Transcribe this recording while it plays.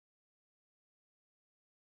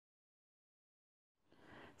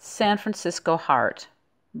San Francisco Heart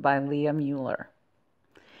by Leah Mueller.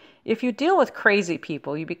 If you deal with crazy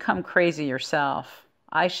people, you become crazy yourself.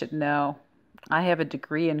 I should know. I have a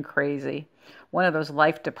degree in crazy, one of those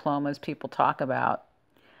life diplomas people talk about.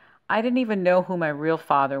 I didn't even know who my real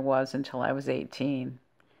father was until I was 18.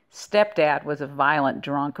 Stepdad was a violent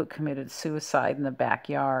drunk who committed suicide in the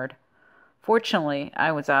backyard. Fortunately,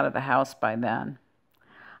 I was out of the house by then.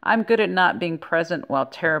 I'm good at not being present while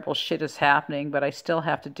terrible shit is happening, but I still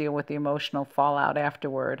have to deal with the emotional fallout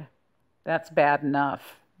afterward. That's bad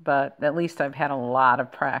enough, but at least I've had a lot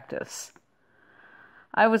of practice.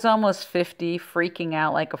 I was almost 50, freaking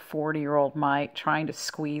out like a 40-year-old might, trying to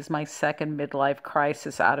squeeze my second midlife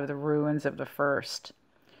crisis out of the ruins of the first.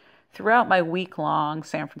 Throughout my week-long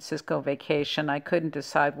San Francisco vacation, I couldn't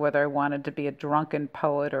decide whether I wanted to be a drunken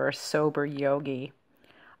poet or a sober yogi.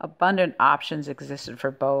 Abundant options existed for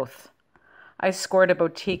both. I scored a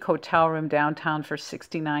boutique hotel room downtown for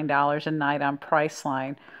 $69 a night on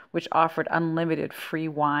Priceline, which offered unlimited free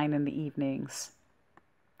wine in the evenings.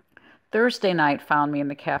 Thursday night found me in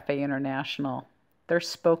the Cafe International. Their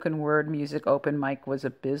spoken word music open mic was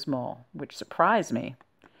abysmal, which surprised me.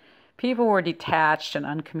 People were detached and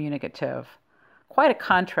uncommunicative. Quite a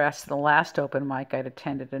contrast to the last open mic I'd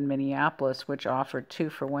attended in Minneapolis, which offered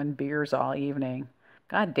 2-for-1 beers all evening.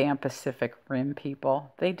 Goddamn Pacific Rim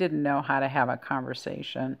people. They didn't know how to have a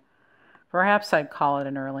conversation. Perhaps I'd call it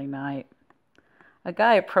an early night. A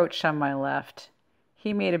guy approached on my left.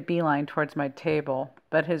 He made a beeline towards my table,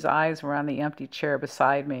 but his eyes were on the empty chair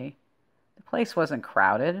beside me. The place wasn't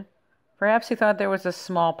crowded. Perhaps he thought there was a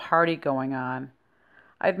small party going on.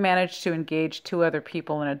 I'd managed to engage 2 other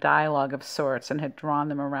people in a dialogue of sorts and had drawn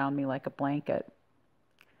them around me like a blanket.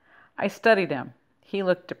 I studied him. He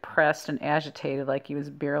looked depressed and agitated, like he was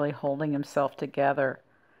barely holding himself together.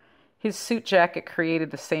 His suit jacket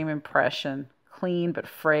created the same impression, clean but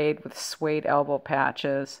frayed with suede elbow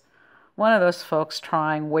patches. One of those folks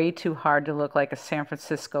trying way too hard to look like a San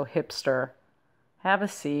Francisco hipster. "Have a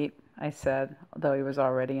seat," I said, though he was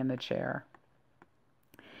already in the chair.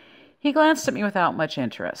 He glanced at me without much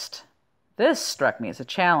interest. This struck me as a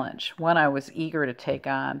challenge, one I was eager to take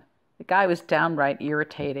on. The guy was downright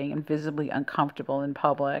irritating and visibly uncomfortable in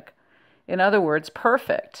public. In other words,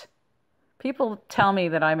 perfect. People tell me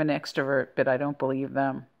that I'm an extrovert, but I don't believe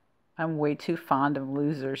them. I'm way too fond of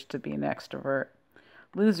losers to be an extrovert.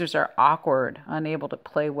 Losers are awkward, unable to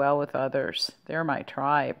play well with others. They're my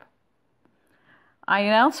tribe. I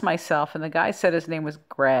announced myself, and the guy said his name was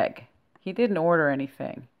Greg. He didn't order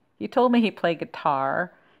anything. He told me he played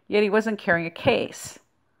guitar, yet he wasn't carrying a case.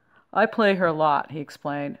 "I play here a lot," he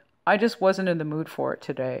explained. "I just wasn't in the mood for it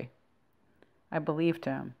today." I believed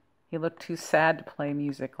him. He looked too sad to play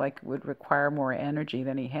music, like it would require more energy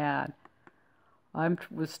than he had. "I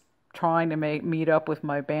was trying to meet up with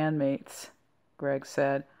my bandmates," Greg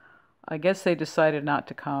said. "I guess they decided not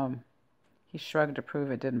to come." He shrugged to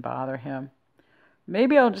prove it didn't bother him.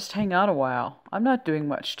 "Maybe I'll just hang out a while. I'm not doing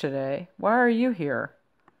much today. Why are you here?"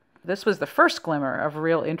 This was the first glimmer of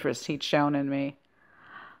real interest he'd shown in me.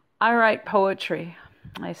 "I write poetry,"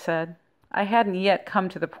 I said. I hadn't yet come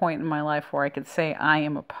to the point in my life where I could say I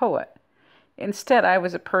am a poet. Instead, I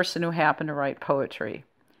was a person who happened to write poetry.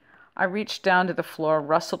 I reached down to the floor,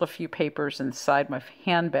 rustled a few papers inside my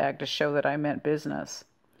handbag to show that I meant business.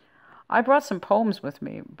 "I brought some poems with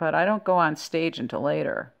me, but I don't go on stage until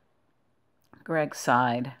later." Greg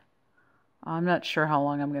sighed. "I'm not sure how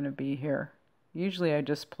long I'm going to be here. Usually I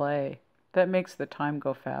just play. That makes the time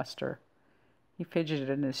go faster." He fidgeted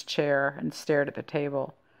in his chair and stared at the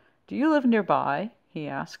table. "Do you live nearby?" he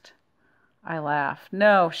asked. I laughed.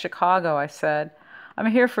 "No, Chicago," I said. "I'm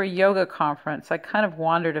here for a yoga conference. I kind of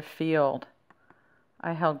wandered afield."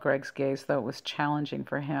 I held Greg's gaze, though it was challenging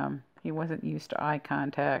for him. He wasn't used to eye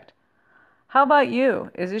contact. "How about you?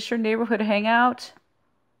 Is this your neighborhood hangout?"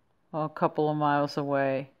 "Oh, a couple of miles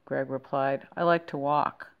away," Greg replied. "I like to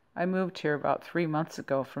walk. I moved here about 3 months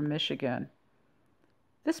ago from Michigan."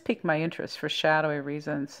 This piqued my interest for shadowy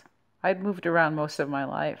reasons. I'd moved around most of my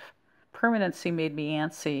life. Permanency made me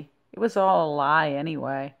antsy. It was all a lie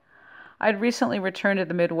anyway. I'd recently returned to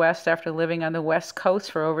the Midwest after living on the West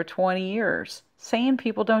Coast for over 20 years. Sane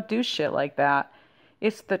people don't do shit like that.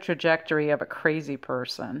 It's the trajectory of a crazy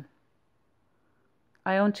person.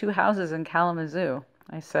 "I own 2 houses in Kalamazoo,"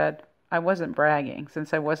 I said. I wasn't bragging,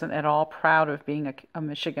 since I wasn't at all proud of being a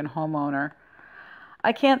Michigan homeowner.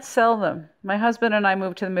 "I can't sell them. My husband and I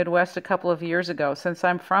moved to the Midwest a couple of years ago, since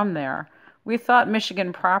I'm from there. We thought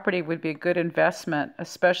Michigan property would be a good investment,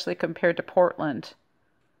 especially compared to Portland."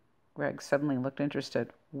 Greg suddenly looked interested.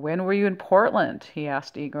 "When were you in Portland?" he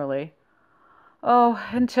asked eagerly. "Oh,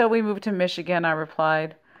 until we moved to Michigan," I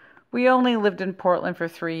replied. We only lived in Portland for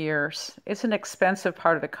 3 years. It's an expensive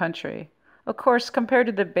part of the country. Of course, compared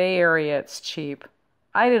to the Bay Area, it's cheap.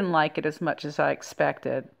 I didn't like it as much as I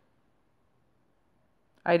expected.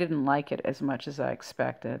 I didn't like it as much as I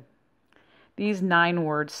expected. These 9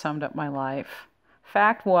 words summed up my life.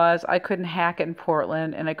 Fact was, I couldn't hack it in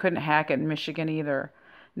Portland, and I couldn't hack it in Michigan either.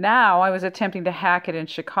 Now I was attempting to hack it in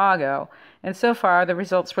Chicago, and so far the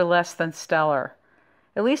results were less than stellar.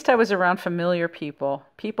 At least I was around familiar people,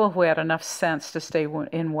 people who had enough sense to stay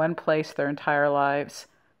in one place their entire lives.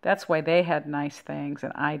 That's why they had nice things,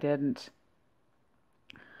 and I didn't.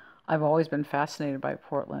 I've always been fascinated by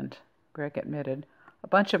Portland, Greg admitted. A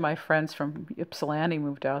bunch of my friends from Ypsilanti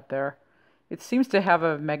moved out there. It seems to have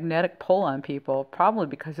a magnetic pull on people, probably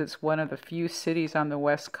because it's one of the few cities on the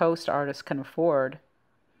West Coast artists can afford.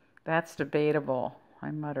 That's debatable,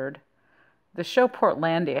 I muttered. The show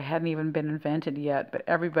Portlandia hadn't even been invented yet, but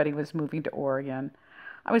everybody was moving to Oregon.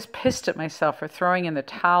 I was pissed at myself for throwing in the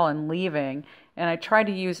towel and leaving, and I tried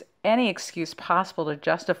to use any excuse possible to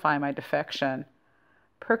justify my defection.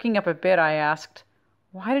 Perking up a bit, I asked,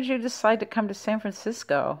 "Why did you decide to come to San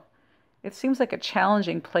Francisco? It seems like a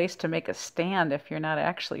challenging place to make a stand if you're not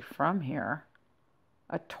actually from here."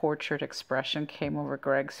 A tortured expression came over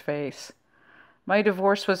Greg's face. "My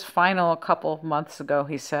divorce was final a couple of months ago,"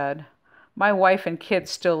 he said. "My wife and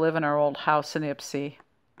kids still live in our old house in Ipsy.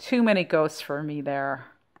 Too many ghosts for me there."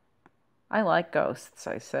 "I like ghosts,"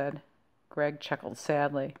 I said. Greg chuckled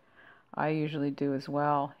sadly. "I usually do as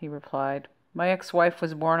well," he replied. "My ex-wife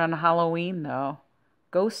was born on Halloween, though.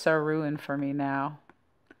 Ghosts are ruined for me now."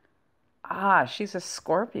 "Ah, she's a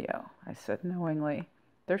Scorpio," I said knowingly.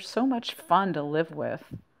 "They're so much fun to live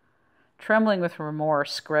with." Trembling with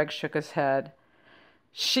remorse, Greg shook his head.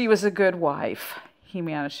 "She was a good wife," he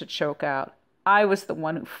managed to choke out. "I was the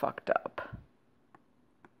one who fucked up."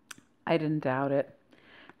 I didn't doubt it.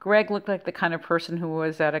 Greg looked like the kind of person who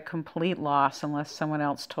was at a complete loss unless someone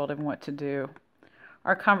else told him what to do.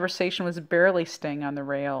 Our conversation was barely staying on the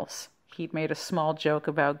rails. He'd made a small joke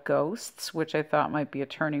about ghosts, which I thought might be a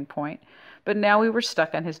turning point, but now we were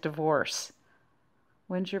stuck on his divorce.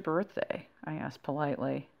 "When's your birthday?" I asked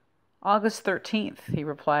politely. "August 13th, he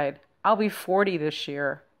replied. "I'll be 40 this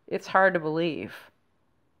year. It's hard to believe."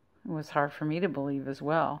 It was hard for me to believe as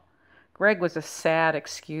well. Greg was a sad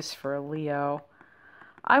excuse for a Leo.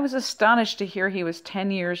 I was astonished to hear he was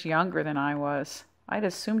 10 years younger than I was. I'd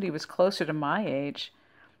assumed he was closer to my age.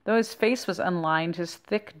 Though his face was unlined, his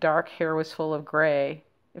thick, dark hair was full of gray.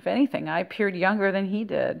 If anything, I appeared younger than he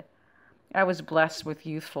did. I was blessed with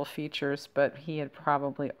youthful features, but he had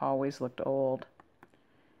probably always looked old.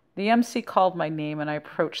 The MC called my name, and I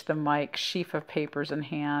approached the mic, sheaf of papers in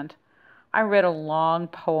hand. I read a long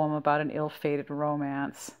poem about an ill-fated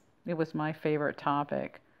romance. It was my favorite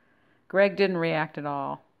topic. Greg didn't react at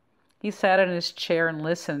all. He sat in his chair and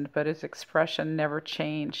listened, but his expression never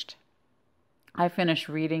changed. I finished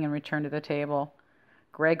reading and returned to the table.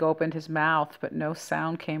 Greg opened his mouth, but no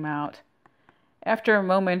sound came out. After a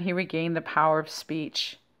moment, he regained the power of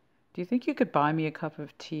speech. "Do you think you could buy me a cup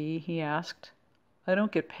of tea?" he asked. "I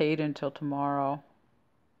don't get paid until tomorrow."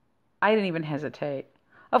 I didn't even hesitate.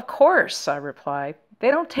 "Of course," I replied. "They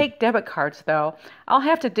don't take debit cards, though. I'll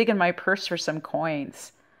have to dig in my purse for some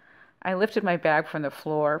coins." I lifted my bag from the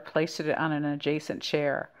floor, placed it on an adjacent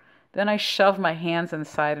chair. Then I shoved my hands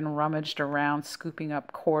inside and rummaged around, scooping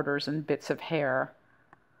up quarters and bits of hair.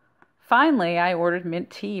 Finally, I ordered mint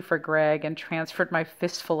tea for Greg and transferred my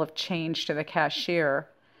fistful of change to the cashier.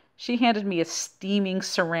 She handed me a steaming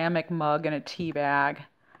ceramic mug and a tea bag.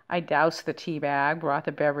 I doused the tea bag, brought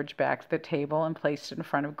the beverage back to the table, and placed it in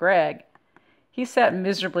front of Greg. He sat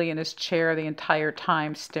miserably in his chair the entire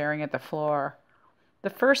time, staring at the floor. The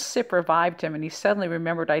first sip revived him, and he suddenly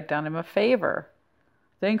remembered I'd done him a favor.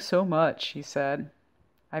 "Thanks so much," he said.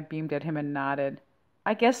 I beamed at him and nodded.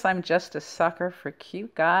 "I guess I'm just a sucker for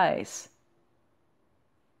cute guys."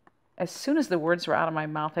 As soon as the words were out of my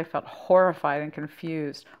mouth, I felt horrified and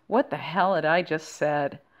confused. What the hell had I just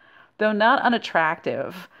said? Though not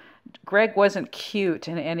unattractive, Greg wasn't cute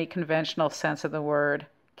in any conventional sense of the word.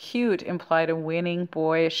 Cute implied a winning,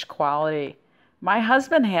 boyish quality. My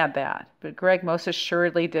husband had that, but Greg most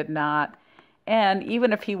assuredly did not. And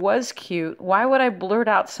even if he was cute, why would I blurt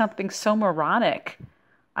out something so moronic?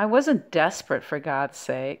 I wasn't desperate, for God's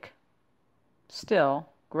sake. Still,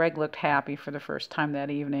 Greg looked happy for the first time that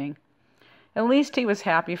evening. At least he was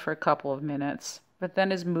happy for a couple of minutes, but then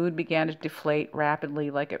his mood began to deflate rapidly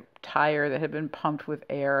like a tire that had been pumped with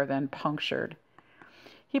air, then punctured.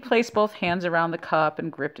 He placed both hands around the cup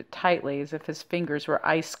and gripped it tightly as if his fingers were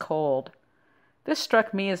ice cold. This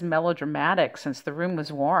struck me as melodramatic since the room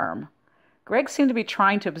was warm. Greg seemed to be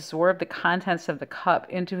trying to absorb the contents of the cup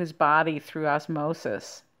into his body through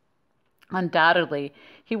osmosis. Undoubtedly,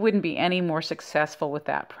 he wouldn't be any more successful with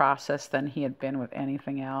that process than he had been with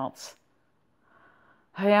anything else.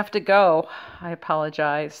 I have to go, I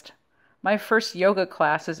apologized. My first yoga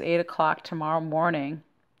class is 8 o'clock tomorrow morning.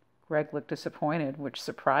 Greg looked disappointed, which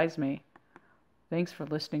surprised me. Thanks for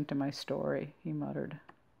listening to my story, he muttered.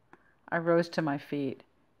 I rose to my feet.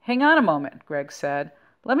 Hang on a moment, Greg said.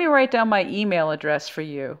 Let me write down my email address for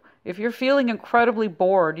you. If you're feeling incredibly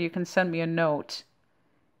bored, you can send me a note.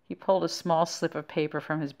 He pulled a small slip of paper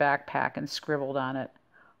from his backpack and scribbled on it.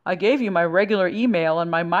 I gave you my regular email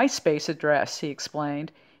and my MySpace address, he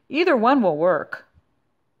explained. Either one will work.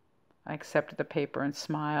 I accepted the paper and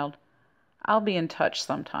smiled. I'll be in touch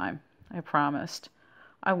sometime, I promised.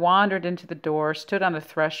 I wandered into the door, stood on the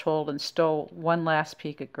threshold, and stole one last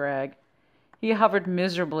peek at Greg. He hovered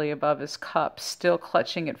miserably above his cup, still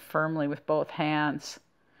clutching it firmly with both hands.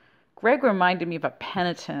 Greg reminded me of a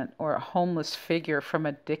penitent or a homeless figure from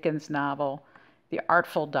a Dickens novel, The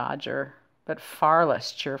Artful Dodger, but far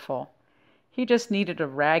less cheerful. He just needed a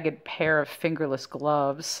ragged pair of fingerless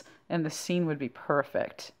gloves, and the scene would be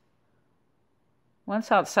perfect.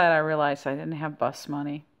 Once outside, I realized I didn't have bus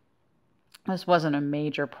money. This wasn't a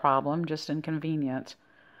major problem, just inconvenient.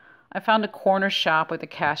 I found a corner shop with a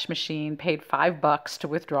cash machine, paid $5 to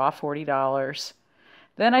withdraw $40.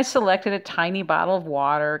 Then I selected a tiny bottle of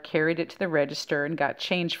water, carried it to the register, and got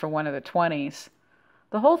change for one of the 20s.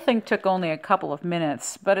 The whole thing took only a couple of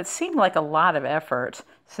minutes, but it seemed like a lot of effort,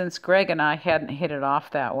 since Greg and I hadn't hit it off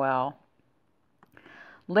that well.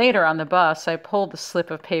 Later on the bus, I pulled the slip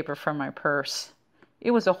of paper from my purse.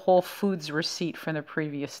 It was a Whole Foods receipt from the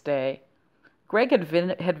previous day. Greg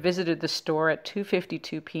had visited the store at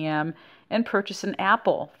 2:52 p.m. and purchased an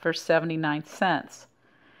apple for 79 cents.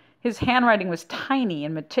 His handwriting was tiny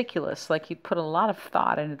and meticulous, like he'd put a lot of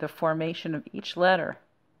thought into the formation of each letter.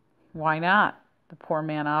 Why not? The poor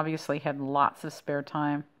man obviously had lots of spare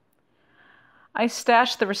time. I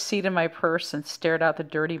stashed the receipt in my purse and stared out the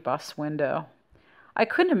dirty bus window. I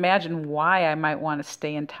couldn't imagine why I might want to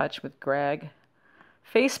stay in touch with Greg.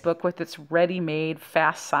 Facebook, with its ready-made,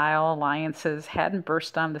 facile alliances, hadn't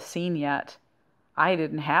burst on the scene yet. I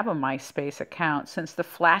didn't have a MySpace account since the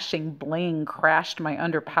flashing bling crashed my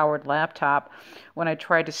underpowered laptop when I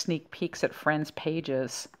tried to sneak peeks at friends'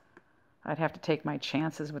 pages. I'd have to take my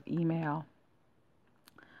chances with email.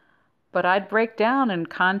 But I'd break down and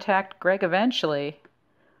contact Greg eventually.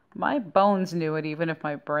 My bones knew it even if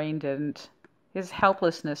my brain didn't. His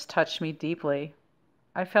helplessness touched me deeply.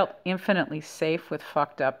 I felt infinitely safe with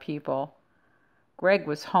fucked up people. Greg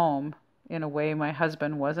was home, in a way my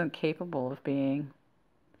husband wasn't capable of being.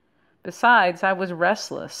 Besides, I was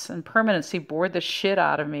restless, and permanency bored the shit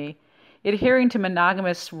out of me. Adhering to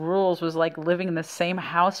monogamous rules was like living in the same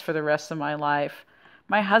house for the rest of my life.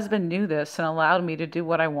 My husband knew this and allowed me to do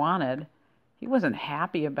what I wanted. He wasn't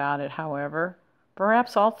happy about it, however.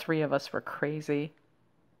 Perhaps all three of us were crazy.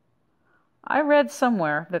 I read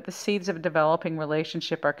somewhere that the seeds of a developing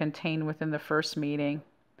relationship are contained within the first meeting.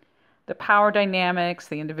 The power dynamics,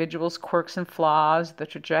 the individual's quirks and flaws, the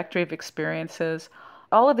trajectory of experiences,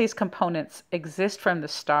 all of these components exist from the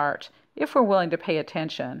start, if we're willing to pay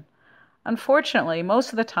attention. Unfortunately, most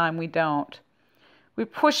of the time we don't. We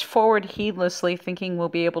push forward heedlessly, thinking we'll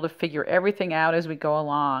be able to figure everything out as we go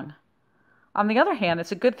along. On the other hand,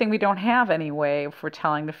 it's a good thing we don't have any way of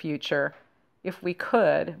foretelling the future. If we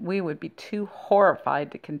could, we would be too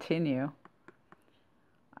horrified to continue.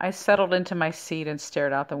 I settled into my seat and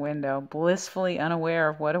stared out the window, blissfully unaware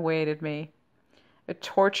of what awaited me. A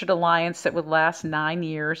tortured alliance that would last 9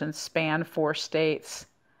 years and span 4 states.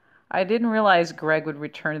 I didn't realize Greg would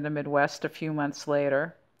return to the Midwest a few months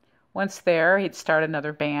later. Once there, he'd start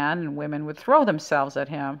another band and women would throw themselves at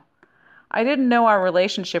him. I didn't know our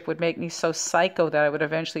relationship would make me so psycho that I would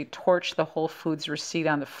eventually torch the Whole Foods receipt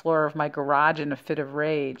on the floor of my garage in a fit of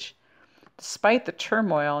rage. Despite the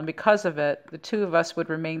turmoil, and because of it, the two of us would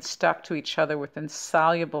remain stuck to each other with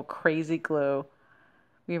insoluble crazy glue.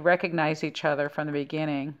 We recognized each other from the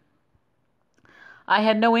beginning. I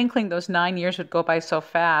had no inkling those 9 years would go by so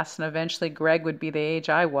fast, and eventually Greg would be the age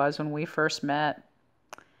I was when we first met.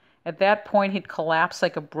 At that point, he'd collapse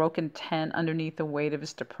like a broken tent underneath the weight of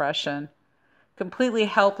his depression. Completely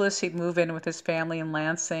helpless, he'd move in with his family in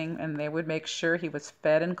Lansing, and they would make sure he was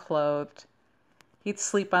fed and clothed. He'd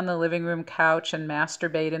sleep on the living room couch and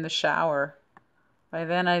masturbate in the shower. By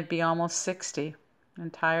then, I'd be almost 60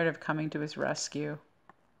 and tired of coming to his rescue.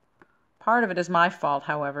 Part of it is my fault,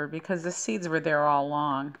 however, because the seeds were there all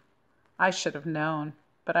along. I should have known,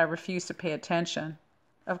 but I refused to pay attention.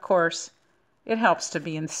 Of course, It helps to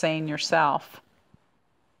be insane yourself.